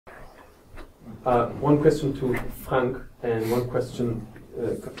One question to Frank and one question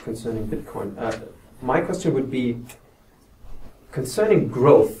concerning Bitcoin. My question would be concerning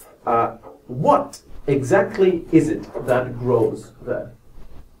growth. What exactly is it that grows there?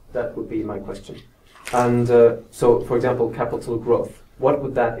 That would be my question. And so, for example, capital growth. What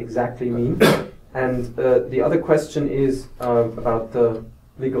would that exactly mean? And the other question is about the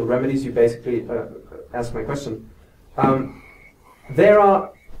legal remedies. You basically asked my question. There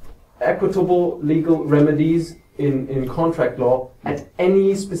are equitable legal remedies in contract law at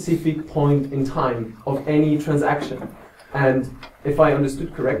any specific point in time of any transaction. And if I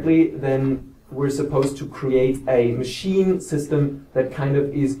understood correctly, then we're supposed to create a machine system that kind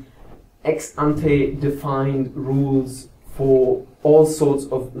of is ex ante defined rules for all sorts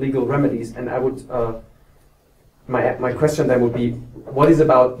of legal remedies. And I would, my question then would be, what is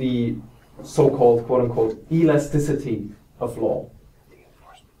about the so-called, quote-unquote, elasticity of law?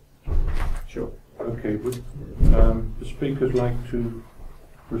 Sure. Okay, would the speakers like to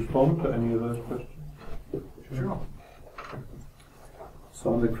respond to any of those questions? Sure.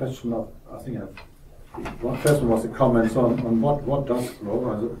 So on the question of, I think one question was a comment on what does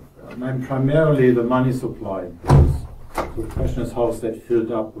grow. I mean, primarily the money supply. So the question is, how is that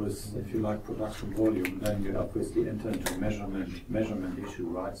filled up with, if you like, production volume? Then you obviously enter into measurement issue,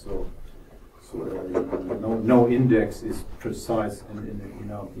 right? So no index is precise in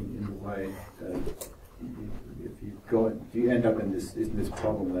the way if you end up in this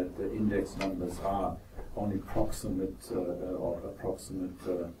problem that the index numbers are only approximate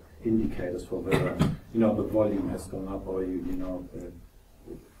indicators for whether the volume has gone up or the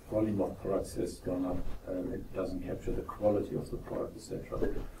volume of products has gone up. It doesn't capture the quality of the product, etc.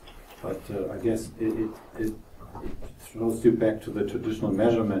 But I guess it throws you back to the traditional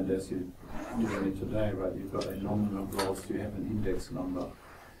measurement as you doing it today, right? You've got a nominal growth, you have an index number,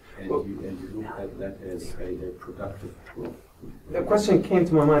 and you look at that as a productive growth. The question came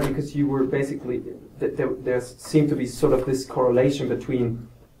to my mind because you were basically, there seemed to be sort of this correlation between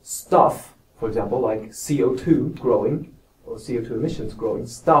stuff, for example, like CO2 growing, or CO2 emissions growing,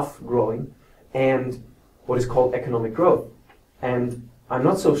 stuff growing, and what is called economic growth. And I'm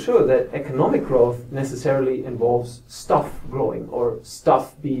not so sure that economic growth necessarily involves stuff growing or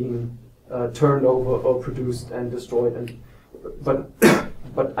stuff being turned over or produced and destroyed.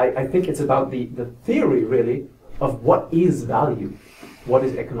 But I think it's about the theory, really, of what is value, what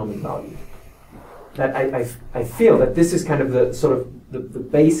is economic value. That I feel that this is kind of the sort of the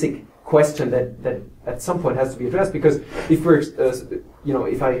basic question that at some point has to be addressed, because if we're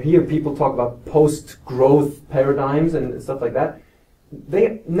if I hear people talk about post-growth paradigms and stuff like that,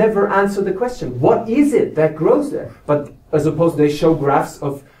 they never answer the question, what is it that grows there? But as opposed, they show graphs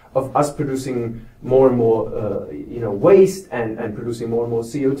of us producing more and more waste and producing more and more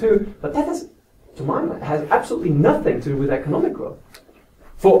CO2, but that has, to my mind, has absolutely nothing to do with economic growth.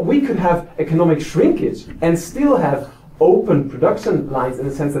 For we could have economic shrinkage and still have open production lines in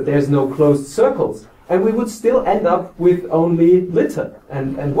the sense that there's no closed circles, and we would still end up with only litter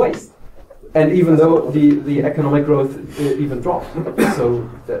and waste. And even though the economic growth even dropped. So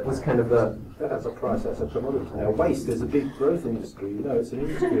that was kind of the... That's a price, that's a commodity. Now, waste is a big growth industry. It's an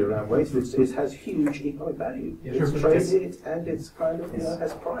industry around waste. It has huge economic value. Yeah, it's sure, traded and it's kind of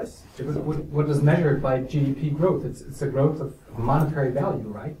has price. What is measured by GDP growth? It's a growth of monetary value,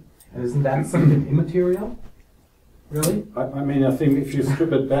 right? And isn't that something immaterial? Really? I mean, I think if you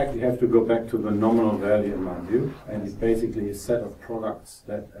strip it back, you have to go back to the nominal value in my view, and it's basically a set of products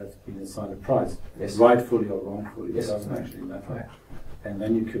that has been assigned a price, rightfully or wrongfully. It doesn't actually matter. Yeah. And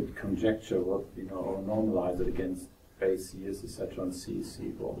then you could conjecture what, or normalize it against base years, etc., and see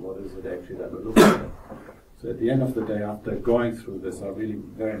what is it actually that we're looking at. So at the end of the day, after going through this, I really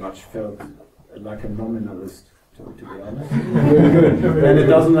very much felt like a nominalist, to be honest. And it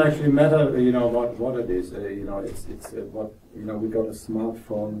doesn't actually matter, what it is. It's what we got a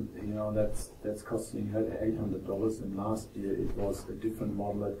smartphone, that's costing you $800, and last year it was a different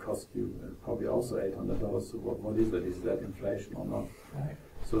model that cost you probably also $800. So what is it? Is that inflation or not? Right.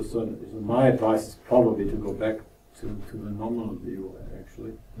 So my advice is probably to go back to the nominal view,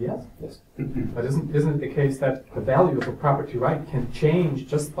 actually. Yes. But isn't it the case that the value of a property right can change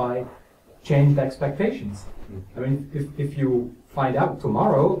just by changed expectations? I mean, if you find out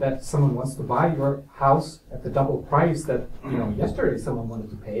tomorrow that someone wants to buy your house at the double price that yesterday someone wanted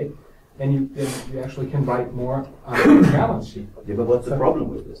to pay it, then you actually can write more on the balance sheet. Yeah, but what's the problem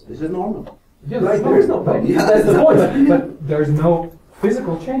with this? This is normal. Yeah, right, there is no problem. Yeah, that's the point. But there's no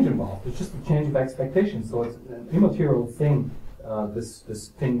physical change involved. It's just a change of expectations. So it's an immaterial thing.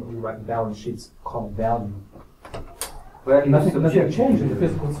 This thing we write in balance sheets called value. Well, nothing changed in the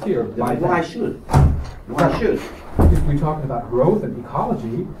physical sphere. Why should? Why should? If we're talking about growth and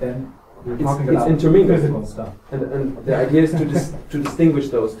ecology, then we're talking about physical stuff. And the idea is to distinguish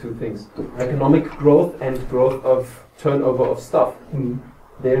those two things: economic growth and growth of turnover of stuff.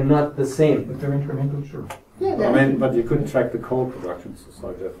 They're not the same. But they're incremental, sure. Yeah, I mean, but you couldn't track the coal production,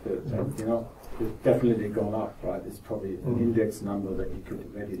 so you know, it's definitely gone up, right? It's probably an index number that you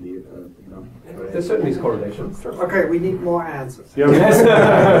could readily, you know. There certainly is correlation. Okay, we need more answers. Yeah,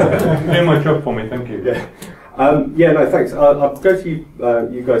 doing my job for me, thank you. Yeah. Yeah, no, thanks. I'll go to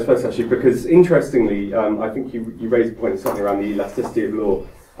you guys first, actually, because interestingly, I think you raised a point something around the elasticity of law,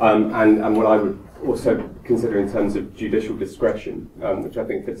 and what I would also consider in terms of judicial discretion, which I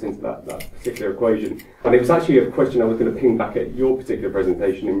think fits into that particular equation. And it was actually a question I was going to ping back at your particular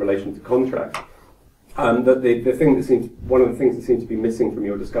presentation in relation to contract. That the thing that seemed, one of the things that seemed to be missing from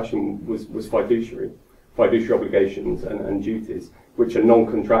your discussion was fiduciary obligations and duties, which are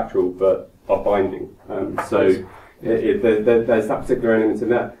non-contractual but are binding. So there's that particular element in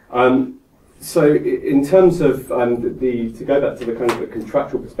there. So in terms of to go back to the kind of the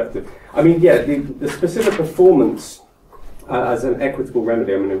contractual perspective, I mean, yeah, the specific performance as an equitable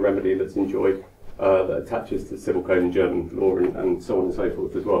remedy, I mean, a remedy that's enjoyed that attaches to civil code and German law and so on and so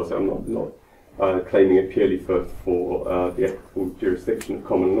forth as well. So I'm not claiming it purely for the equitable jurisdiction of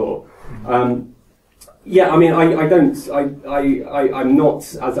common law. Yeah, I mean, I'm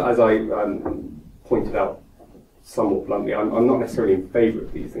not, as I pointed out somewhat bluntly, I'm not necessarily in favour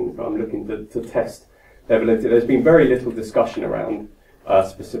of these things, but I'm looking to test their validity. There's been very little discussion around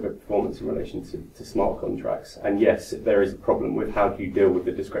specific performance in relation to smart contracts, and yes, there is a problem with how do you deal with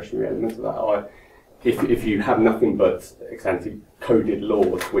the discretionary element of that. If you have nothing but ex-ante coded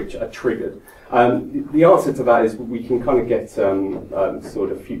laws which are triggered. The answer to that is we can kind of get sort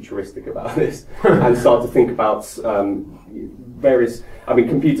of futuristic about this and start to think about various, I mean,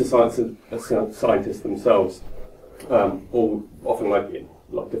 computer scientists themselves all often like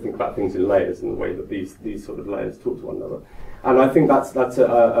to think about things in layers in the way that these sort of layers talk to one another. And I think that's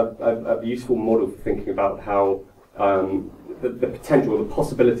a useful model for thinking about how the potential, the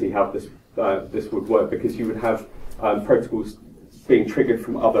possibility how this would work, because you would have protocols being triggered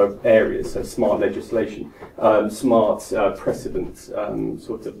from other areas, so smart legislation, smart precedent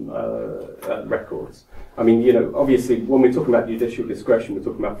sort of records. I mean, you know, obviously when we're talking about judicial discretion, we're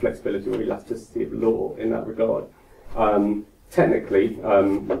talking about flexibility or elasticity of law in that regard. Technically,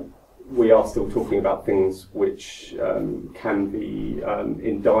 we are still talking about things which can be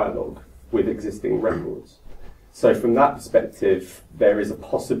in dialogue with existing records. So from that perspective, there is a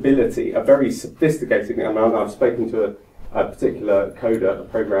possibility, a very sophisticated amount. I've spoken to a particular coder, a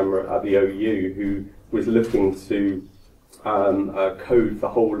programmer at the OU, who was looking to code the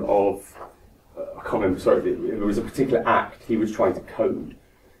whole of, I can't remember, sorry, it was a particular act he was trying to code.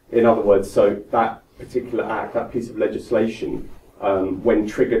 In other words, so that particular act, that piece of legislation, when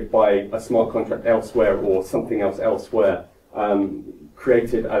triggered by a smart contract elsewhere or something else elsewhere,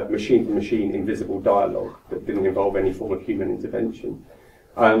 created a machine-to-machine invisible dialogue that didn't involve any form of human intervention.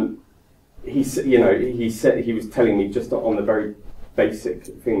 He said he was telling me just on the very basic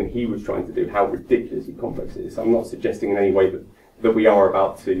thing that he was trying to do how ridiculously complex it is. I'm not suggesting in any way that we are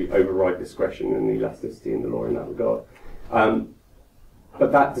about to override discretion and elasticity in the law in that regard.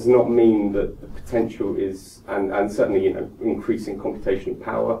 But that does not mean that the potential is, and certainly, you know, increasing computational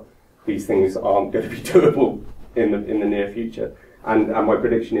power, these things aren't going to be doable in the near future. And my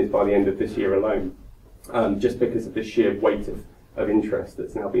prediction is by the end of this year alone, just because of the sheer weight of interest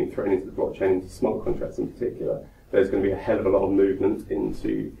that's now being thrown into the blockchain, into smart contracts in particular, there's going to be a hell of a lot of movement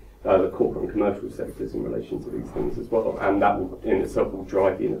into the corporate and commercial sectors in relation to these things as well, and that will, in itself will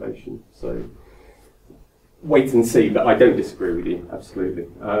drive the innovation. So wait and see, but I don't disagree with you, absolutely.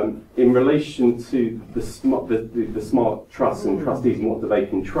 In relation to the smart trusts and trustees and what do they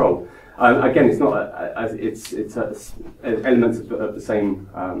control, again, it's not it's elements of the same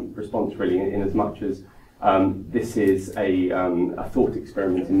response really, in as much as this is a thought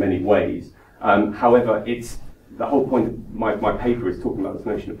experiment in many ways. However, it's the whole point of my paper is talking about this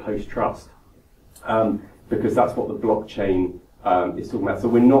notion of post-trust, because that's what the blockchain is talking about. So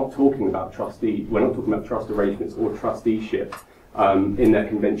we're not talking about trust arrangements or trusteeship in their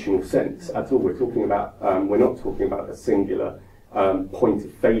conventional sense at all. We're talking about we're not talking about a singular point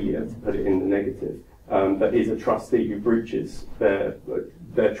of failure, to put it in the negative, that is a trustee who breaches their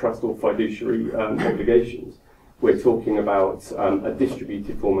trust or fiduciary obligations. We're talking about a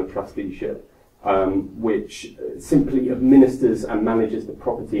distributed form of trusteeship, which simply administers and manages the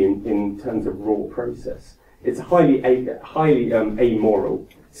property in terms of raw process. it's a highly amoral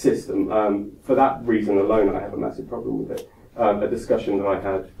system. For that reason alone, I have a massive problem with it. A discussion that I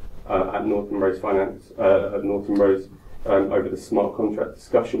had at Northern Rose Finance, at Northern Rose, over the smart contract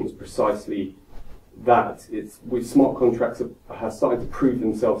discussion was precisely that. With smart contracts are starting to prove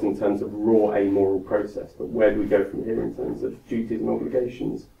themselves in terms of raw amoral process, but where do we go from here in terms of duties and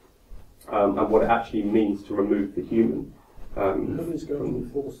obligations, and what it actually means to remove the human? Who is going to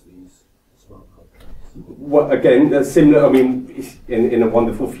enforce these smart contracts? Well, again, similar. I mean, in a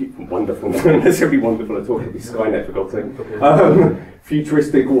wonderful, not necessarily wonderful at all. It'll be Skynet, for God's sake.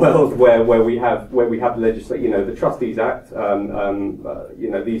 Futuristic world where we have legislation. You know, the Trustees Act. You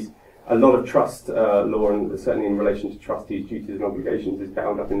know, a lot of trust law, and certainly in relation to trustees' duties and obligations, is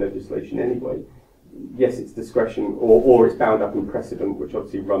bound up in legislation anyway. Yes, it's discretion, or it's bound up in precedent, which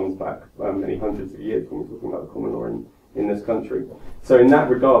obviously runs back many hundreds of years when we're talking about the common law in this country. So in that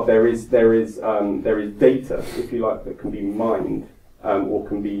regard, there is data, if you like, that can be mined or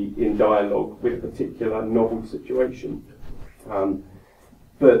can be in dialogue with a particular novel situation.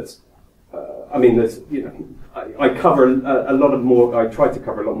 But I mean, there's, you know, I cover a lot of more. I try to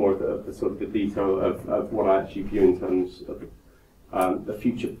cover a lot more of the sort of the detail of what I actually view in terms of the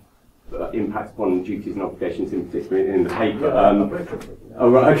future impact upon duties and obligations, in particular in the paper. Oh,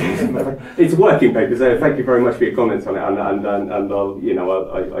 right, okay. It's a working paper, so thank you very much for your comments on it, and I'll, you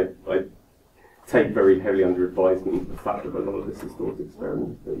know, I take very heavily under advisement the fact that a lot of this is thought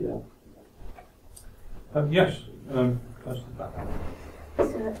experiment, but yeah. Yes, that's the back.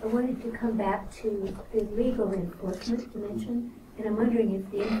 So I wanted to come back to the legal enforcement dimension, and I'm wondering if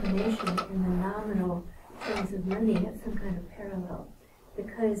the information in the nominal terms of money have some kind of parallel.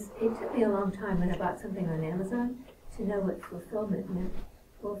 Because it took me a long time when I bought something on Amazon to know what fulfillment meant.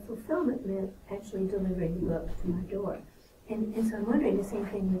 Well, fulfillment meant actually delivering the book to my door. And so I'm wondering the same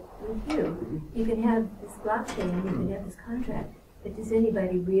thing with you. You can have this blockchain, you can have this contract, but does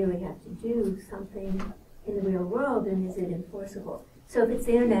anybody really have to do something in the real world, and is it enforceable? So if it's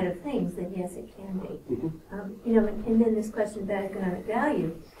the Internet of Things, then yes, it can be. You know, and then this question about economic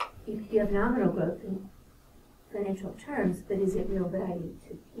value, you have nominal growth in financial terms, but is it real value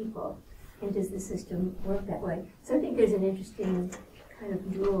to people? And does the system work that way? So I think there's an interesting kind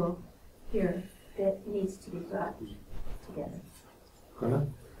of jewel here that needs to be brought together. Gunnar?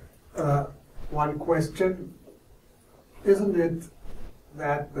 One question. Isn't it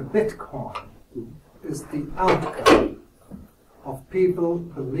that the Bitcoin is the outcome of people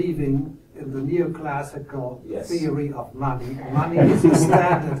believing in the neoclassical theory of money? Money is the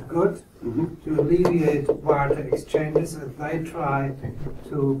standard good to alleviate barter exchanges, and they try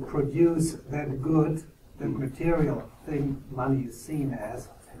to produce that good, that material thing money is seen as,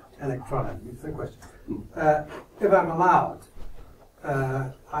 electronically. It's a question. If I'm allowed,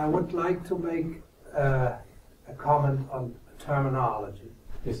 I would like to make a comment on terminology.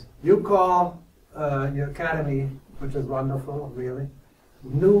 Yes. You call your academy, which is wonderful, really,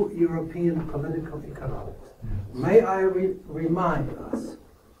 New European Political Economics. May I remind us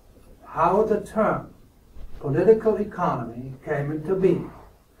how the term political economy came into being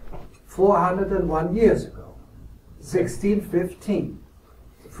 401 years ago, 1615.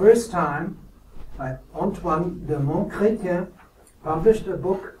 The first time, Antoine de Montchrétien published a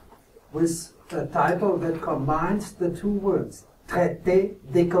book with a title that combines the two words, Traité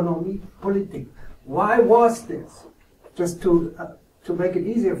d'économie politique. Why was this? Just to make it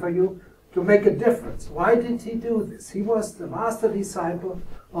easier for you, to make a difference. Why did he do this? He was the master disciple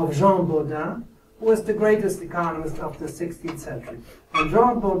of Jean Baudin, who was the greatest economist of the 16th century. And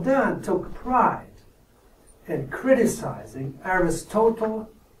Jean Baudin took pride in criticizing Aristotelian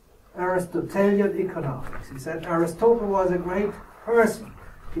economics. He said Aristotle was a great person.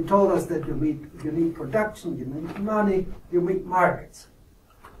 He told us that you need production, you need money, you need markets.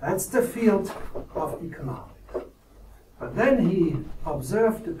 That's the field of economics. But then he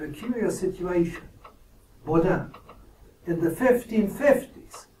observed a peculiar situation. Baudin. In the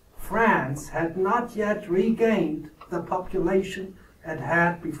 1550s, France had not yet regained the population it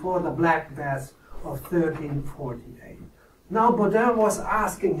had before the Black Death of 1348. Now Baudin was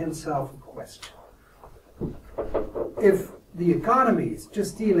asking himself a question. If the economy is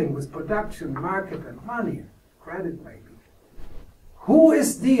just dealing with production, market, and money, credit maybe, who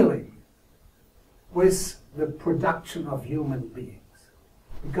is dealing with the production of human beings?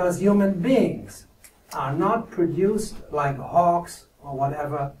 Because human beings are not produced like hogs or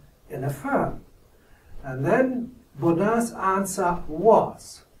whatever in a firm. And then Baudin's answer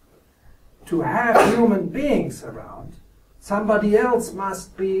was, to have human beings around, somebody else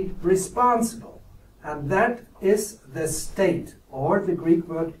must be responsible. And that is the state, or the Greek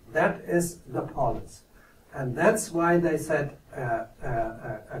word, that is the polis. And that's why they said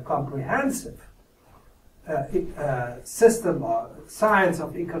a comprehensive system or science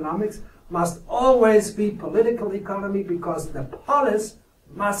of economics must always be political economy, because the polis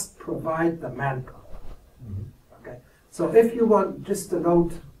must provide the manpower. Okay. So if you want just a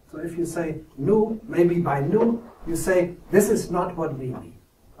note, so if you say new, maybe by new, you say this is not what we mean.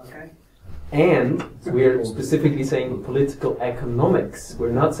 Okay. And we're specifically saying political economics.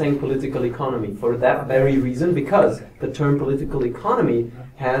 We're not saying political economy for that very reason, because the term political economy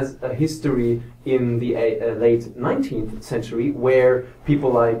has a history in the late 19th century, where people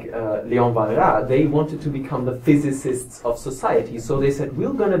like Léon Walras, they wanted to become the physicists of society. So they said,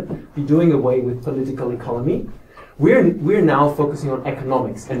 we're going to be doing away with political economy. We're now focusing on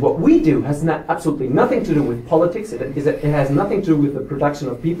economics, and what we do has absolutely nothing to do with politics. It has nothing to do with the production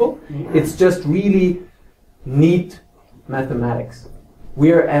of people. It's just really neat mathematics.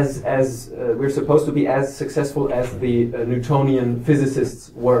 We're we're supposed to be as successful as the Newtonian physicists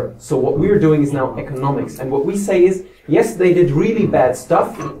were. So what we're doing is now economics, and what we say is, yes, they did really bad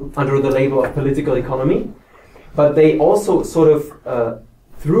stuff under the label of political economy, but they also sort of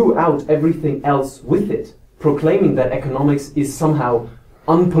threw out everything else with it, proclaiming that economics is somehow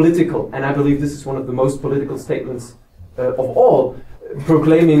unpolitical. And I believe this is one of the most political statements of all,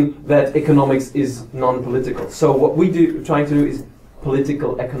 proclaiming that economics is non-political. So what we do, trying to do, is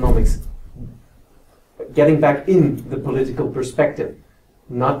political economics, getting back in the political perspective,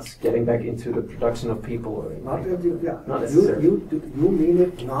 not getting back into the production of people. Or Not necessarily. You mean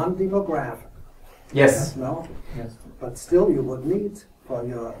it non-demographic. Yes. No? Yes. But still you would need, for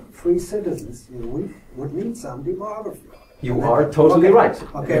your free citizens, you would need some demography. You are totally right.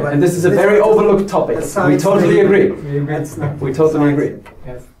 Okay, but and this is a very overlooked topic. We totally agree. We totally agree.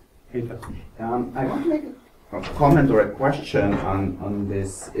 Yes. I want to make a comment or a question on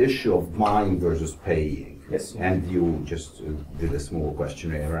this issue of buying versus paying. Yes. And you just did a small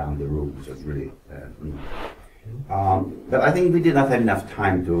questionnaire around the room, which was really neat. But I think we did not have enough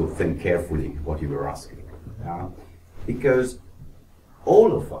time to think carefully what you were asking. Because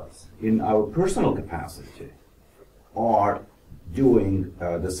all of us, in our personal capacity, are doing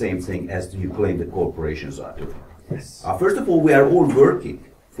the same thing as you claim the corporations are doing. Yes. First of all, we are all working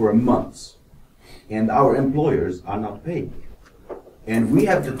for a month, and our employers are not paying. And we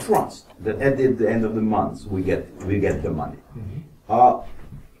have the trust that at the end of the month we get the money.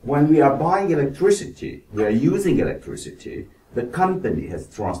 When we are buying electricity, we are using electricity, the company has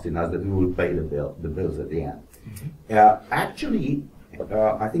trust in us that we will pay the bills at the end. Actually,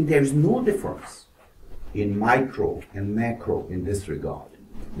 I think there is no difference in micro and macro in this regard.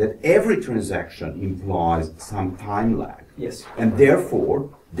 That every transaction implies some time lag. Yes. And therefore,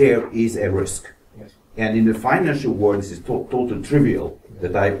 there is a risk. Yes. And in the financial world, this is totally trivial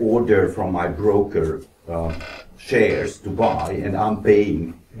that I order from my broker shares to buy, and I'm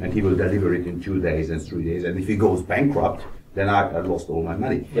paying, and he will deliver it in 2 days and 3 days. And if he goes bankrupt, then I've lost all my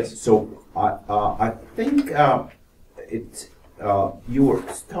money. Yes. So I think it's your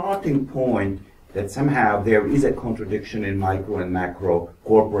starting point that somehow there is a contradiction in micro and macro,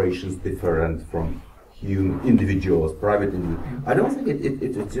 corporations different from human individuals, private individuals. I don't think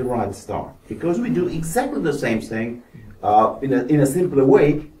it's the right start, because we do exactly the same thing in a simpler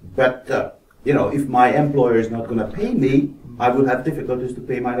way, but if my employer is not going to pay me, I will have difficulties to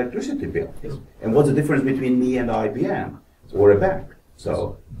pay my electricity bill. Yes. And what's the difference between me and IBM or a bank?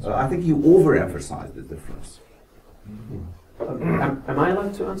 So I think you overemphasize the difference. Am I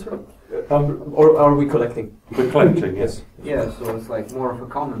allowed to answer? Or are we collecting? We're collecting, yes. Yeah, so it's like more of a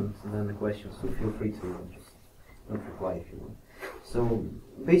comment than a question, so feel free to just not reply if you want. So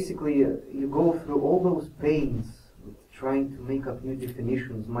basically, you go through all those pains trying to make up new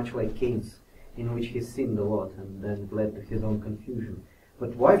definitions, much like Keynes, in which he sinned a lot and then it led to his own confusion.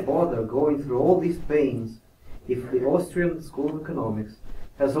 But why bother going through all these pains if the Austrian School of Economics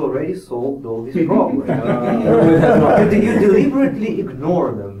has already solved all these problems? You deliberately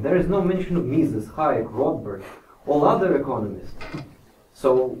ignore them. There is no mention of Mises, Hayek, Rothbard, all other economists.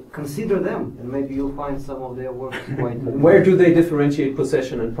 So consider them, and maybe you'll find some of their works quite. Where do they differentiate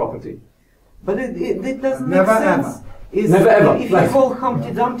possession and property? But it doesn't Never make sense. ever. Never ever. If you call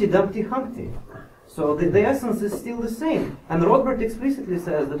Humpty Dumpty Dumpty Humpty, so the essence is still the same. And Rothbard explicitly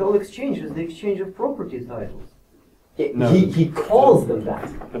says that all exchange is the exchange of property titles. No. He calls them that.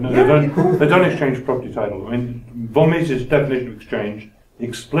 No, they don't exchange property title. I mean, von Mises' definition of exchange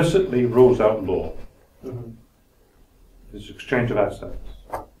explicitly rules out law. It's exchange of assets.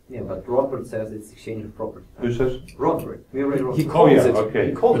 Yeah, but Rothbard says it's exchange of property Who titles. says? Rothbard. Murray Rothbard. He calls it. Okay.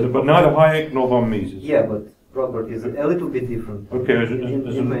 He calls it. But neither Hayek nor von Mises. Yeah, but Rothbard is a little bit different. Okay, there's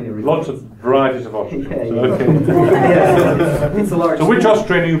lots of varieties of Austrians. Yeah, so, yeah. okay. Yeah, it's a large. So which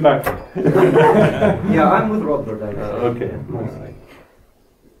Austrian are you backing? Yeah, I'm with Rothbard. I guess. Okay.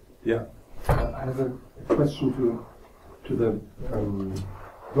 Yeah. I have a question to the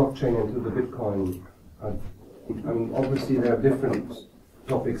blockchain and to the Bitcoin. Obviously, there are different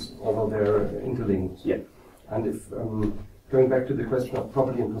topics, although they're interlinked. Yeah. And if going back to the question of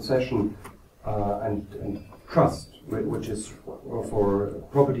property and possession and trust, which is for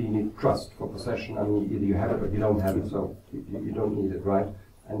property you need trust. For possession, I mean, either you have it or you don't have it, so you don't need it, right?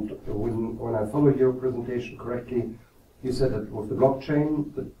 And when I followed your presentation correctly, you said that with the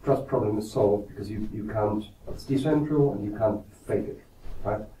blockchain, the trust problem is solved because you can't, it's decentral and you can't fake it,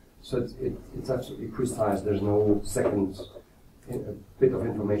 right? So it's absolutely precise. There's no second bit of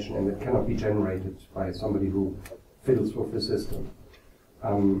information, and it cannot be generated by somebody who fiddles with the system.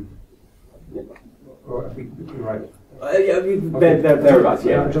 Right. Thereabouts,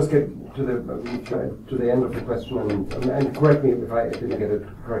 yeah. I'll just get to the end of the question, and correct me if I didn't get it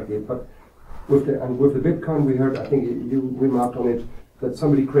correctly. But with the Bitcoin, we heard, I think you remarked on it, that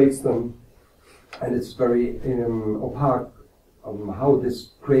somebody creates them, and it's very opaque how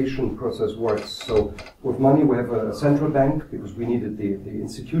this creation process works. So with money, we have a central bank because we needed the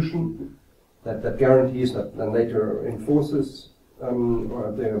institution that guarantees that then later enforces the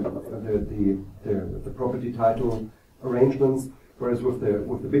property title arrangements. Whereas with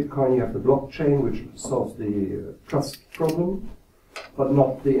the Bitcoin, you have the blockchain, which solves the trust problem, but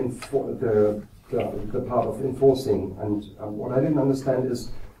not the part of enforcing. And what I didn't understand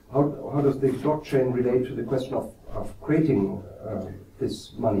is how does the blockchain relate to the question of creating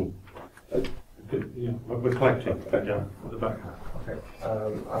this money? Yeah, we're collecting. Yeah, at the back. Okay.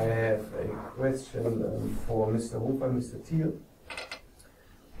 I have a question for Mr. Hofer and Mr. Theil.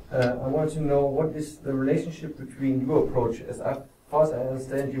 I want to know what is the relationship between your approach, as far as I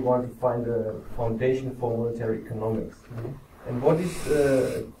understand, you want to find a foundation for monetary economics. Mm-hmm. And what is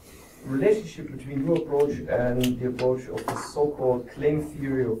the relationship between your approach and the approach of the so-called claim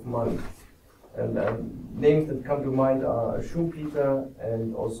theory of money? And names that come to mind are Schumpeter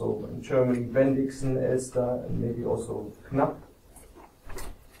and also in Germany Bendixen, Elster, and maybe also Knapp,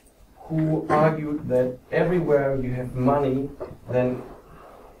 who argued that everywhere you have money, then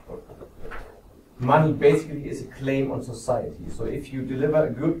money basically is a claim on society. So if you deliver a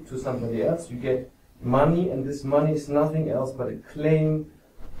good to somebody else, you get money, and this money is nothing else but a claim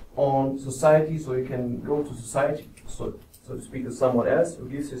on society, so you can go to society, so to speak, to someone else who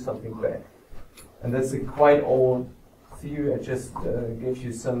gives you something back. And that's a quite old theory. I just gave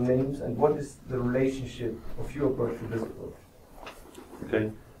you some names. And what is the relationship of your approach to this approach?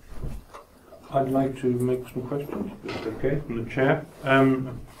 Okay. I'd like to make some questions, okay, from the chair.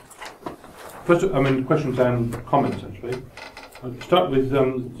 First, questions and comments, actually. I'll start with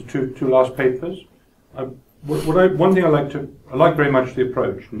the two last papers. One thing I like very much the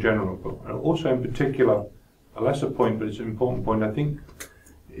approach in general, but also in particular, a lesser point, but it's an important point. I think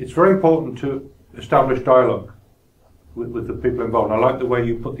it's very important to establish dialogue with the people involved. I like the way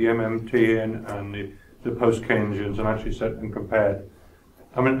you put the MMT in and the post-Keynesians and actually set and compared.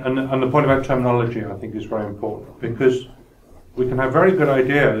 And the point about terminology, I think, is very important, because we can have very good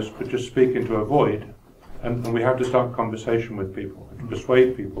ideas but just speak into a void, and we have to start conversation with people and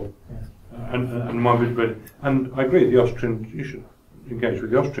persuade people. And I agree, the Austrians, you should engage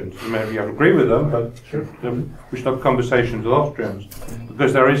with the Austrians. Maybe you agree with them, but we should have conversations with Austrians,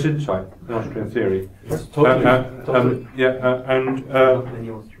 because there is insight in Austrian theory. Yes, totally.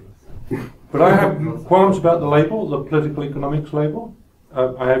 But I have qualms about the label, the political economics label.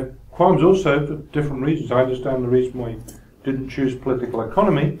 I have qualms also for different reasons. I understand the reason why you didn't choose political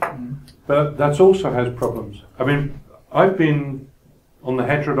economy, but that also has problems. I've been on the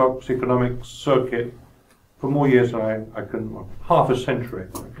heterodox economics circuit for more years than I can, half a century,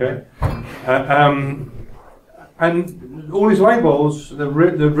 okay? And all these labels, they're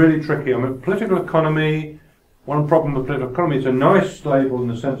really tricky. Political economy, one problem with political economy, it's a nice label in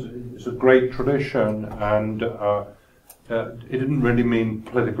the sense that it's a great tradition, and it didn't really mean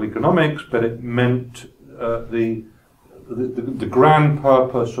political economics, but it meant the grand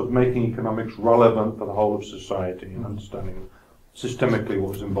purpose of making economics relevant for the whole of society and understanding systemically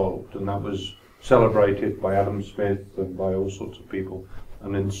what was involved, and that was celebrated by Adam Smith and by all sorts of people.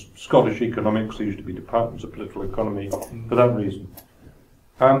 And in Scottish economics, there used to be departments of political economy for that reason.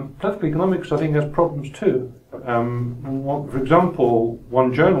 Political economics, I think, has problems too. For example,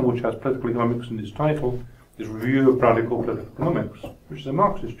 one journal which has political economics in its title is Review of Radical Political Economics, which is a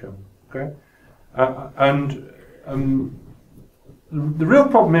Marxist journal. Okay, the real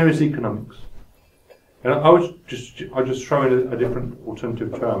problem here is economics. And I just throw in a different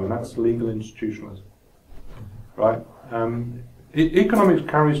alternative term, and that's legal institutionalism. Right? Economics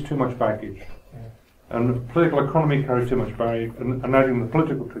carries too much baggage, and political economy carries too much baggage, and adding the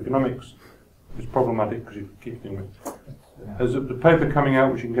political to economics is problematic because you keep doing it. There's a paper coming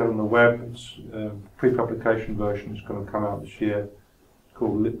out which you can get on the web. It's a pre-publication version. It's going to come out this year. It's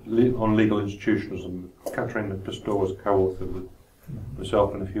called on Legal Institutionalism. Catherine Bristol was co-author with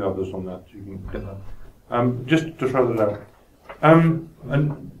myself and a few others on that. So you can get that. Just to throw that out.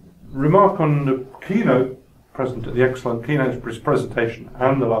 And remark on the keynote the excellent keynote presentation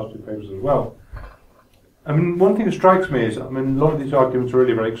and the last two papers as well. I mean, one thing that strikes me is, I mean, a lot of these arguments are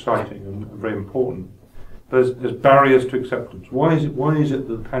really very exciting and very important. There's barriers to acceptance. Why is it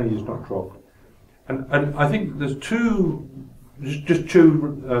that the penny is not dropped? And I think there's two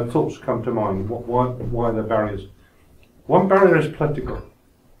thoughts come to mind. Why the barriers? One barrier is political,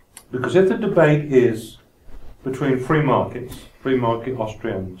 because if the debate is between free market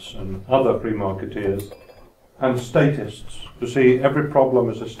Austrians and other free marketeers and statists to see every problem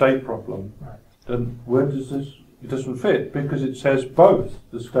as a state problem, then where does this? It doesn't fit, because it says both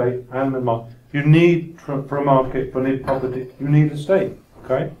the state and the market. You need for a market, for need property, you need a state.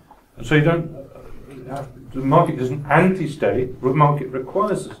 Okay, and so you don't. The market isn't anti-state. The market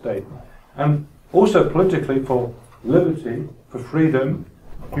requires the state, and also politically for liberty, for freedom,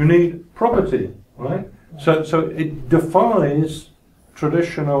 you need property. Right. So it defies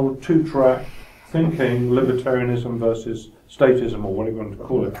traditional two-track thinking, libertarianism versus statism, or whatever you want to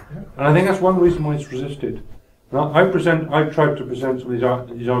call it. And I think that's one reason why it's resisted. Now, I've tried to present some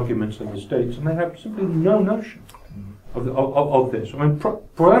of these arguments in the States, and they have simply no notion of this. I mean, for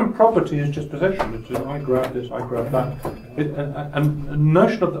them, property is just possession. It's just, I grab this, I grab that. And the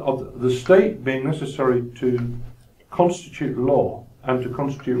notion of the state being necessary to constitute law and to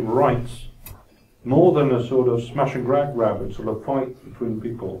constitute rights, more than a sort of smash and grab sort of fight between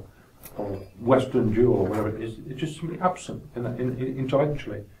people, or Western duel or whatever it is, it's just simply absent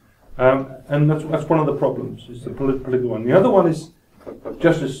intellectually. And that's one of the problems, is the political one. The other one is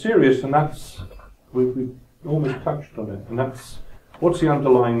just as serious, and that's, we've almost touched on it, and that's, what's the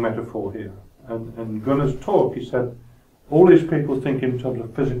underlying metaphor here? And Gunnar's talk, he said, all these people think in terms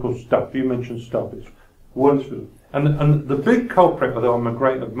of physical stuff. You mentioned stuff, it's words for them. And the big culprit, although I'm a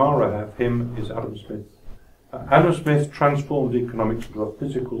great admirer of him, is Adam Smith. Adam Smith transformed economics into a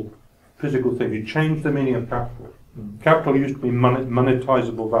physical thing. He changed the meaning of capital. Capital used to be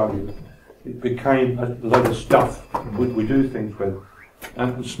monetizable value. It became a load of stuff we do things with.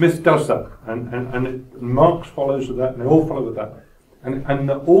 And Smith does that. And Marx follows with that, and they all follow with that.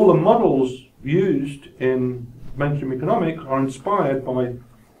 And all the models used in mainstream economics are inspired by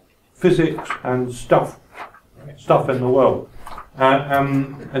physics and stuff in the world.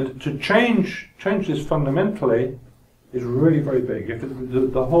 And to change this fundamentally is really very big. If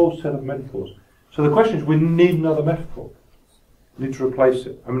the whole set of metaphors. So the question is, we need another metaphor. We need to replace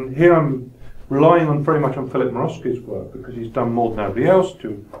it. I mean, here I'm relying very much on Philip Morosky's work, because he's done more than anybody else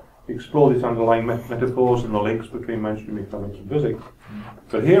to explore these underlying metaphors and the links between mainstream economics and physics.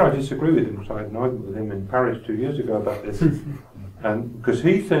 But here I disagree with him. So I had an argument with him in Paris 2 years ago about this, and because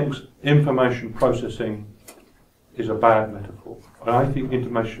he thinks information processing is a bad metaphor. And I think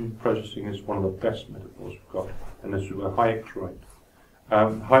information processing is one of the best metaphors we've got, and this is where Hayek's right.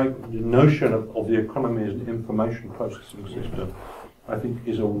 The notion of the economy as an information processing system, I think,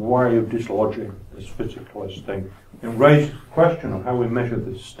 is a way of dislodging this physicalist thing. It raises the question of how we measure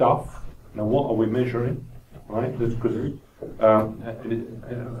this stuff. Now, what are we measuring? Right? Because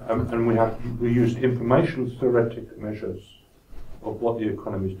and we use information theoretic measures of what the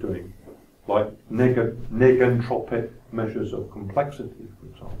economy is doing, like negentropic measures of complexity, for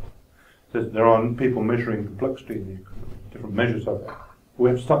example. There are people measuring complexity in the economy, different measures of it. We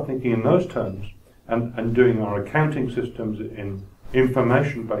have to start thinking in those terms and doing our accounting systems in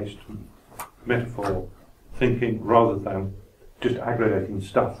information-based metaphor thinking rather than just aggregating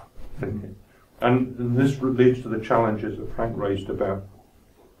stuff thinking. And this leads to the challenges that Frank raised about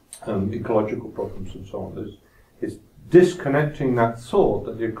ecological problems and so on. It's disconnecting that thought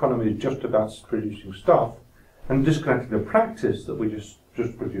that the economy is just about producing stuff, and disconnecting the practice that we just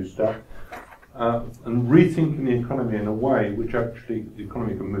produce stuff, and rethinking the economy in a way which actually the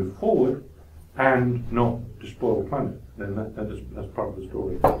economy can move forward and not despoil the planet. Then that's part of the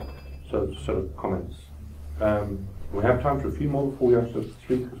story. So sort of comments. We have time for a few more before we ask the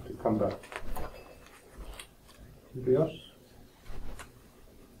speakers to come back. Anybody else?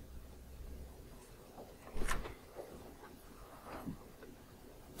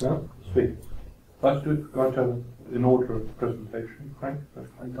 No? Speak. Let's do it in order of presentation. Frank?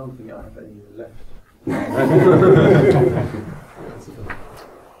 I don't think I have any left.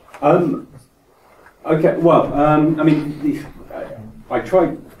 Okay, well, I mean, I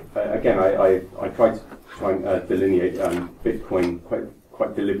tried, again, I tried to try and delineate Bitcoin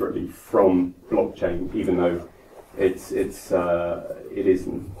quite deliberately from blockchain, even though it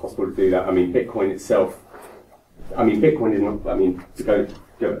isn't possible to do that. I mean, Bitcoin itself, Bitcoin is not, to go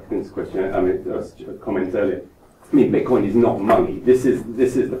back to this question, there was a comment earlier. Bitcoin is not money. This is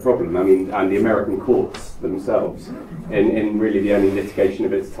the problem. And the American courts themselves, in really the only litigation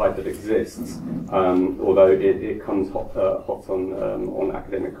of its type that exists, although it comes hot on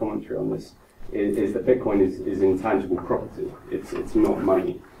academic commentary on this, is that Bitcoin is intangible property. It's not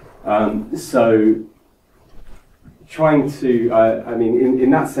money. So trying to, in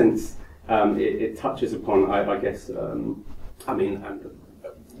that sense, it touches upon, I guess,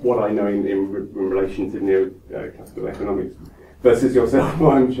 what I know in relation to neo-classical economics versus yourself,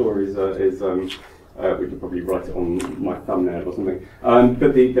 I'm sure is we could probably write it on my thumbnail or something.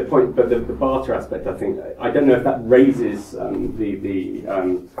 But the barter aspect, I think, I don't know if that raises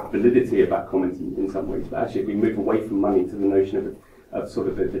the validity of that comment in some ways. But actually, if we move away from money to the notion of sort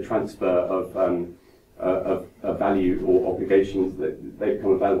of the transfer of value or obligations, that they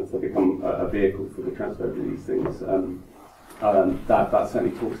become a balance, they become a vehicle for the transfer of these things. That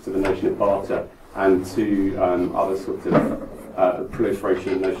certainly talks to the notion of barter and to other sorts of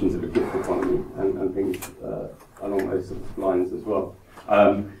proliferation of notions of a gift economy and things along those sorts of lines as well.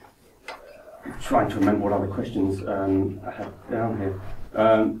 I'm trying to remember what other questions I have down here.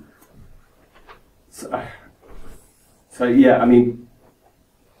 So yeah,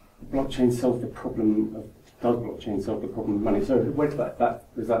 blockchain solves the problem of, does blockchain solve the problem of money? So where did that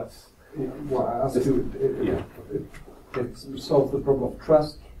was that? Well, I asked you. It solves the problem of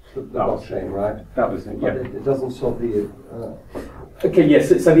trust, the blockchain, right? That was it, yeah. But it doesn't solve the... Okay, yes,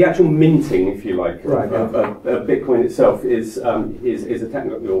 so the actual minting, if you like, right, of Bitcoin itself is a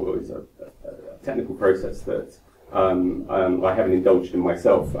technical process that I haven't indulged in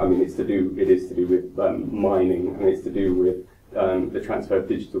myself. It is to do with mining, and it's to do with the transfer of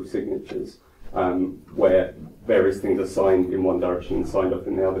digital signatures, where various things are signed in one direction and signed off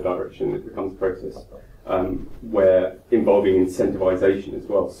in the other direction. It becomes a process where involving incentivization as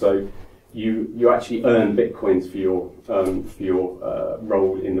well. So you actually earn bitcoins for your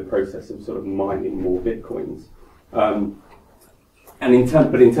role in the process of sort of mining more bitcoins. But in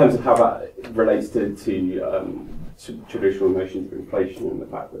terms of how that relates to traditional notions of inflation and the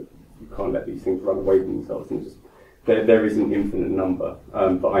fact that you can't let these things run away with themselves, and just there is an infinite number.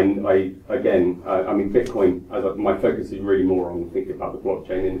 But Bitcoin, my focus is really more on thinking about the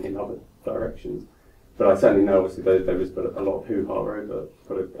blockchain in other directions. But I certainly know, obviously, there was a lot of hoo-ha over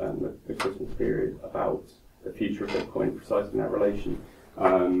the Christmas period about the future of Bitcoin, precisely in that relation.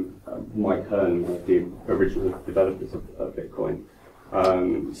 Mike Hearn, one of the original developers of Bitcoin,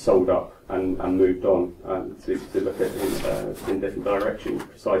 sold up and moved on to look at it in different directions,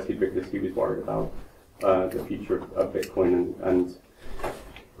 precisely because he was worried about the future of Bitcoin and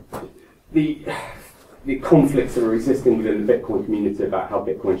the conflicts that are existing within the Bitcoin community about how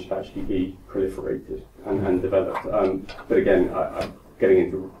Bitcoin should actually be proliferated and developed. But again, I'm getting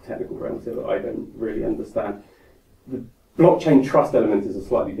into technical realms here that I don't really understand. The blockchain trust element is a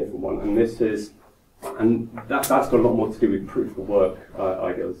slightly different one, and that's got a lot more to do with proof of work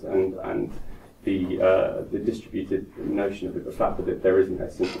ideas and the distributed notion of it, the fact that there isn't a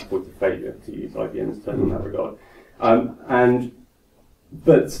simple point of failure, to use IBM's term in that regard.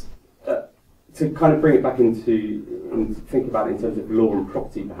 But to kind of bring it back into think about it in terms of law and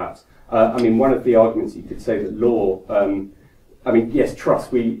property, perhaps. One of the arguments you could say that law. Yes,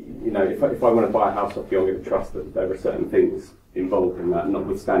 trust. If I want to buy a house off you, I'm going to trust that there are certain things involved in that.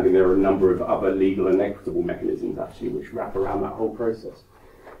 Notwithstanding, there are a number of other legal and equitable mechanisms actually which wrap around that whole process.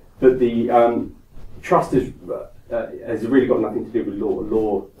 But the trust has really got nothing to do with law.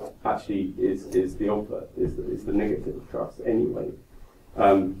 Law actually is the opposite, is the negative of trust anyway.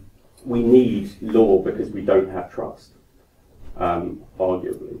 We need law because we don't have trust,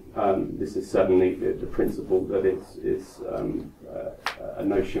 arguably. This is certainly the principle that is a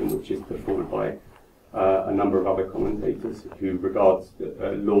notion which is put forward by a number of other commentators who regard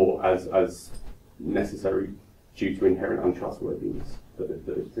law as necessary due to inherent untrustworthiness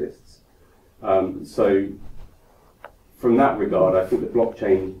that exists. So from that regard, I think the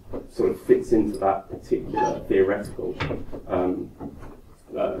blockchain sort of fits into that particular theoretical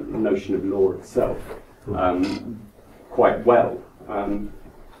notion of law itself quite well.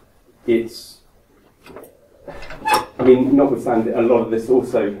 Notwithstanding a lot of this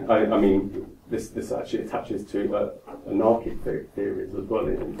also, this actually attaches to anarchic theories as well,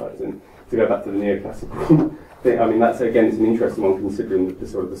 in fact. And to go back to the neoclassical thing, I mean, that's again, it's an interesting one considering the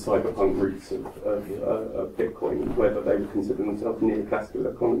sort of the cyberpunk roots of Bitcoin, whether they would consider themselves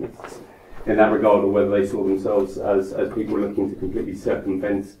neoclassical economists in that regard, or whether they saw themselves as people looking to completely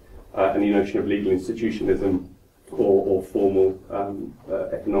circumvent any notion of legal institutionalism or formal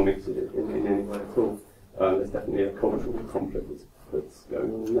economics in any way at all. There's definitely a cultural conflict that's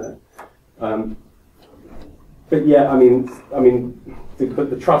going on there. But yeah, I mean, but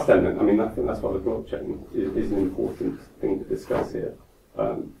the trust element. I mean, I think that's why the blockchain is an important thing to discuss here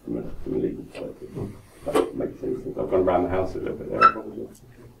from a legal perspective. That makes sense. I've gone around the house a little bit there.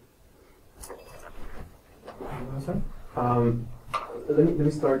 Let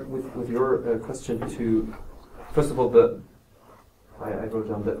me start with your question to, first of all, I wrote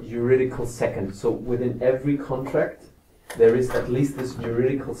down the juridical second. So within every contract, there is at least this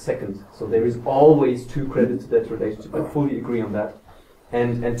juridical second. So there is always two credit to debt relationship. I fully agree on that.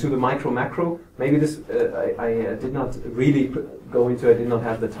 And to the micro-macro, maybe this, I did not really go into, I did not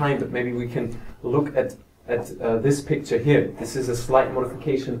have the time, but maybe we can look at this picture here. This is a slight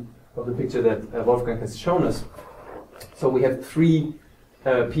modification of the picture that Wolfgang has shown us. So we have three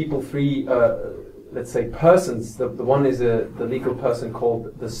people, let's say persons. The one is the legal person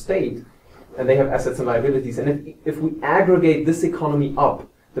called the state, and they have assets and liabilities. And if we aggregate this economy up,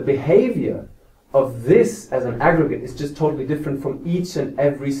 the behavior of this as an aggregate is just totally different from each and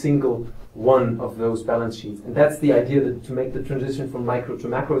every single one of those balance sheets. And that's the idea, that to make the transition from micro to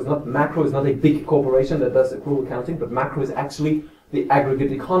macro is not a big corporation that does accrual accounting, but macro is actually the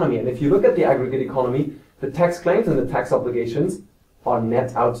aggregate economy. And if you look at the aggregate economy, the tax claims and the tax obligations are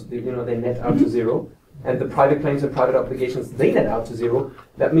net out, they net out to zero. And the private claims and private obligations, they net out to zero.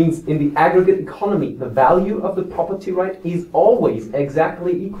 That means in the aggregate economy, the value of the property right is always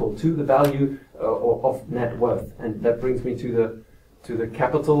exactly equal to the value of net worth. And that brings me to the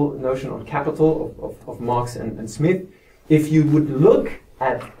capital notion on capital of Marx and Smith. If you would look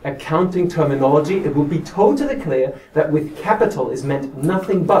at accounting terminology, it would be totally clear that with capital is meant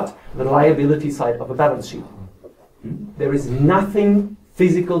nothing but the liability side of a balance sheet. There is nothing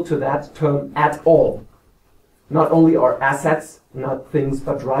physical to that term at all. Not only are assets not things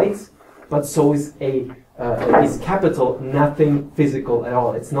but rights, but so is capital nothing physical at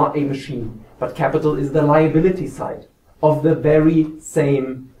all. It's not a machine, but capital is the liability side of the very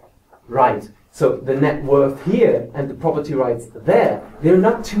same right. So the net worth here and the property rights there, they're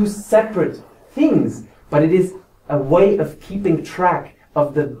not two separate things, but it is a way of keeping track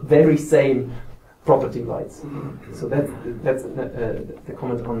of the very same property rights. So that's the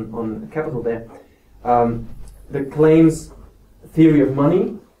comment on capital there. The claims theory of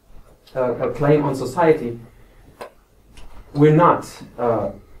money, a claim on society, we're not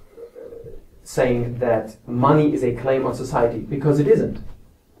saying that money is a claim on society, because it isn't.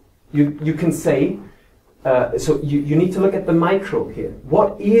 You can say, so you need to look at the micro here.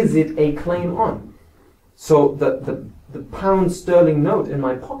 What is it a claim on? So the pound sterling note in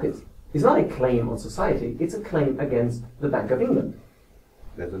my pocket is not a claim on society, it's a claim against the Bank of England.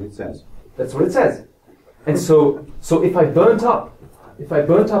 That's what it says. That's what it says. And so if I burnt up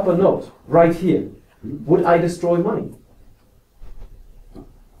a note right here, would I destroy money?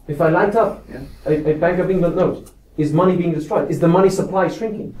 If I light up a Bank of England note, is money being destroyed? Is the money supply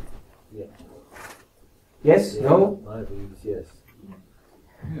shrinking? Yeah. Yes? Yeah, No? I believe yes.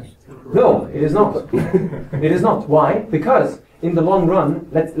 No, it is not. It is not. Why? Because in the long run,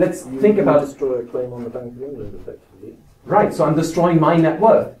 let's think about... You destroy a claim on the Bank of England, effectively. Right, so I'm destroying my net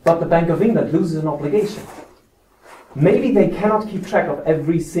worth, but the Bank of England loses an obligation. Maybe they cannot keep track of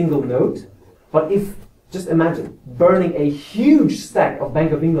every single note, but if, just imagine, burning a huge stack of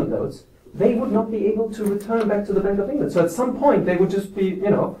Bank of England notes, they would not be able to return back to the Bank of England. So at some point they would just be,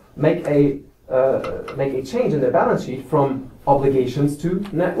 make a change in their balance sheet from obligations to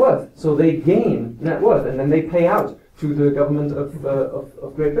net worth. So they gain net worth, and then they pay out to the government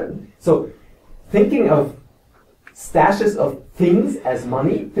of Great Britain. So thinking of stashes of things as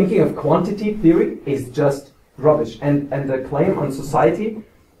money, thinking of quantity theory is just rubbish. And the claim on society,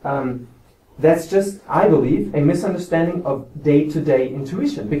 that's just, I believe, a misunderstanding of day-to-day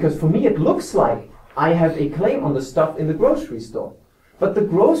intuition. Because for me it looks like I have a claim on the stuff in the grocery store. But the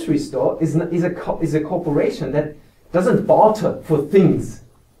grocery store is a corporation that doesn't barter for things.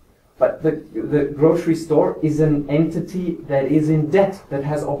 But the grocery store is an entity that is in debt, that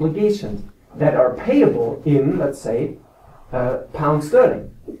has obligations that are payable in, let's say, pound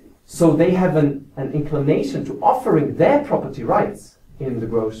sterling. So they have an inclination to offering their property rights in the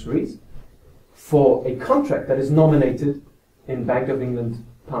groceries for a contract that is nominated in Bank of England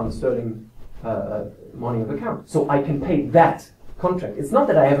pound sterling money of account. So I can pay that contract. It's not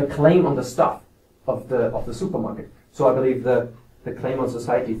that I have a claim on the stuff of the supermarket. So I believe the claim on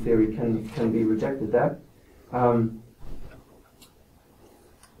society theory can be rejected there.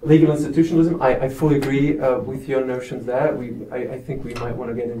 Legal institutionalism, I fully agree with your notions there. I think we might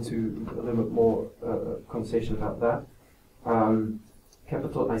want to get into a little bit more conversation about that.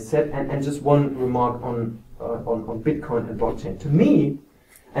 Capital, I said, and just one remark on Bitcoin and blockchain. To me,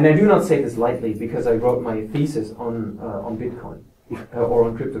 and I do not say this lightly because I wrote my thesis on Bitcoin or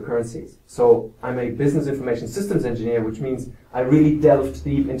on cryptocurrencies. So I'm a business information systems engineer, which means I really delved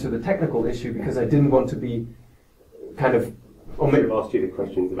deep into the technical issue because I didn't want to be kind of. Or maybe I've asked you the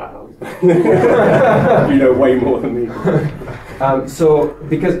questions about you know way more than me. So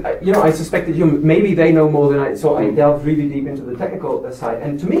because I suspect that maybe they know more than I. So I delved really deep into the technical side,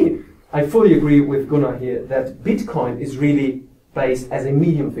 and to me, I fully agree with Gunnar here that Bitcoin is really based as a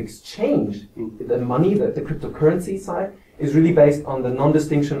medium of exchange. The money, the cryptocurrency side, is really based on the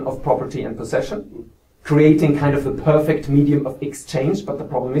non-distinction of property and possession, creating kind of the perfect medium of exchange. But the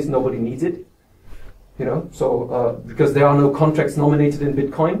problem is nobody needs it. Because there are no contracts nominated in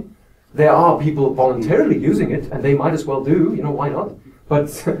Bitcoin, there are people voluntarily using it, and they might as well do. Why not?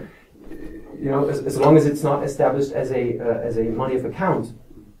 But as long as it's not established as a money of account,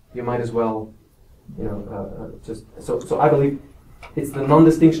 you might as well, just. So I believe it's the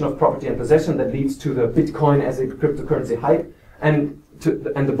non-distinction of property and possession that leads to the Bitcoin as a cryptocurrency hype, and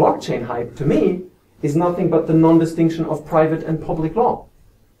the blockchain hype to me is nothing but the non-distinction of private and public law.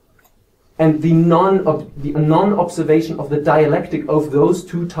 And the non-observation of the dialectic of those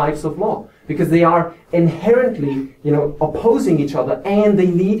two types of law, because they are inherently, opposing each other, and they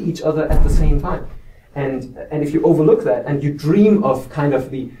need each other at the same time. And if you overlook that, and you dream of kind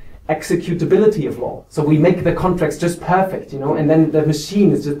of the executability of law, so we make the contracts just perfect, and then the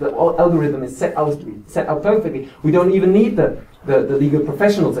machine is just the algorithm is set out perfectly. We don't even need the legal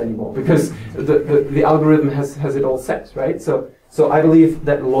professionals anymore because the algorithm has it all set, right? So I believe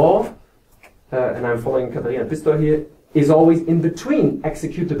that law. And I'm following Katharina Pistor here, is always in between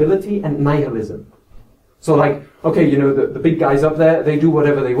executability and nihilism. So the big guys up there, they do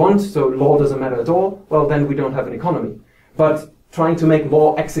whatever they want, so law doesn't matter at all. Well, then we don't have an economy. But trying to make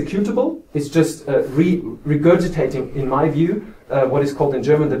law executable is just regurgitating, in my view, what is called in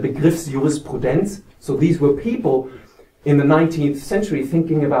German the Begriffsjurisprudenz. So these were people in the 19th century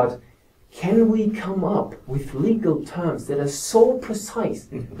thinking about, can we come up with legal terms that are so precise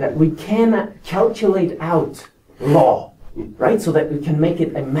that we can calculate out law, right? So that we can make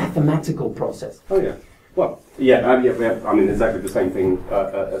it a mathematical process. Oh yeah. Well, yeah. I mean, exactly the same thing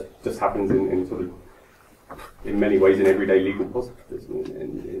just happens in sort of, in many ways, in everyday legal positivism,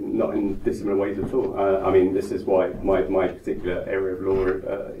 not in dissimilar ways at all. I mean, this is why my particular area of law,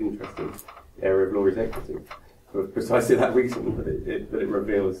 interesting area of law, is equity. For precisely that reason, that it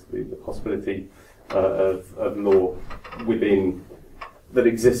reveals the possibility of law that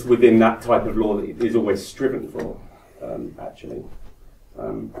exists within that type of law that is always striven for, actually.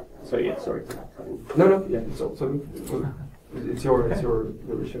 So yeah, sorry. No, yeah, it's your issue.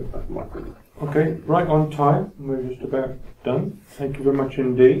 Okay, right on time. We're just about done. Thank you very much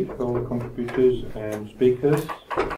indeed for all the contributors and speakers.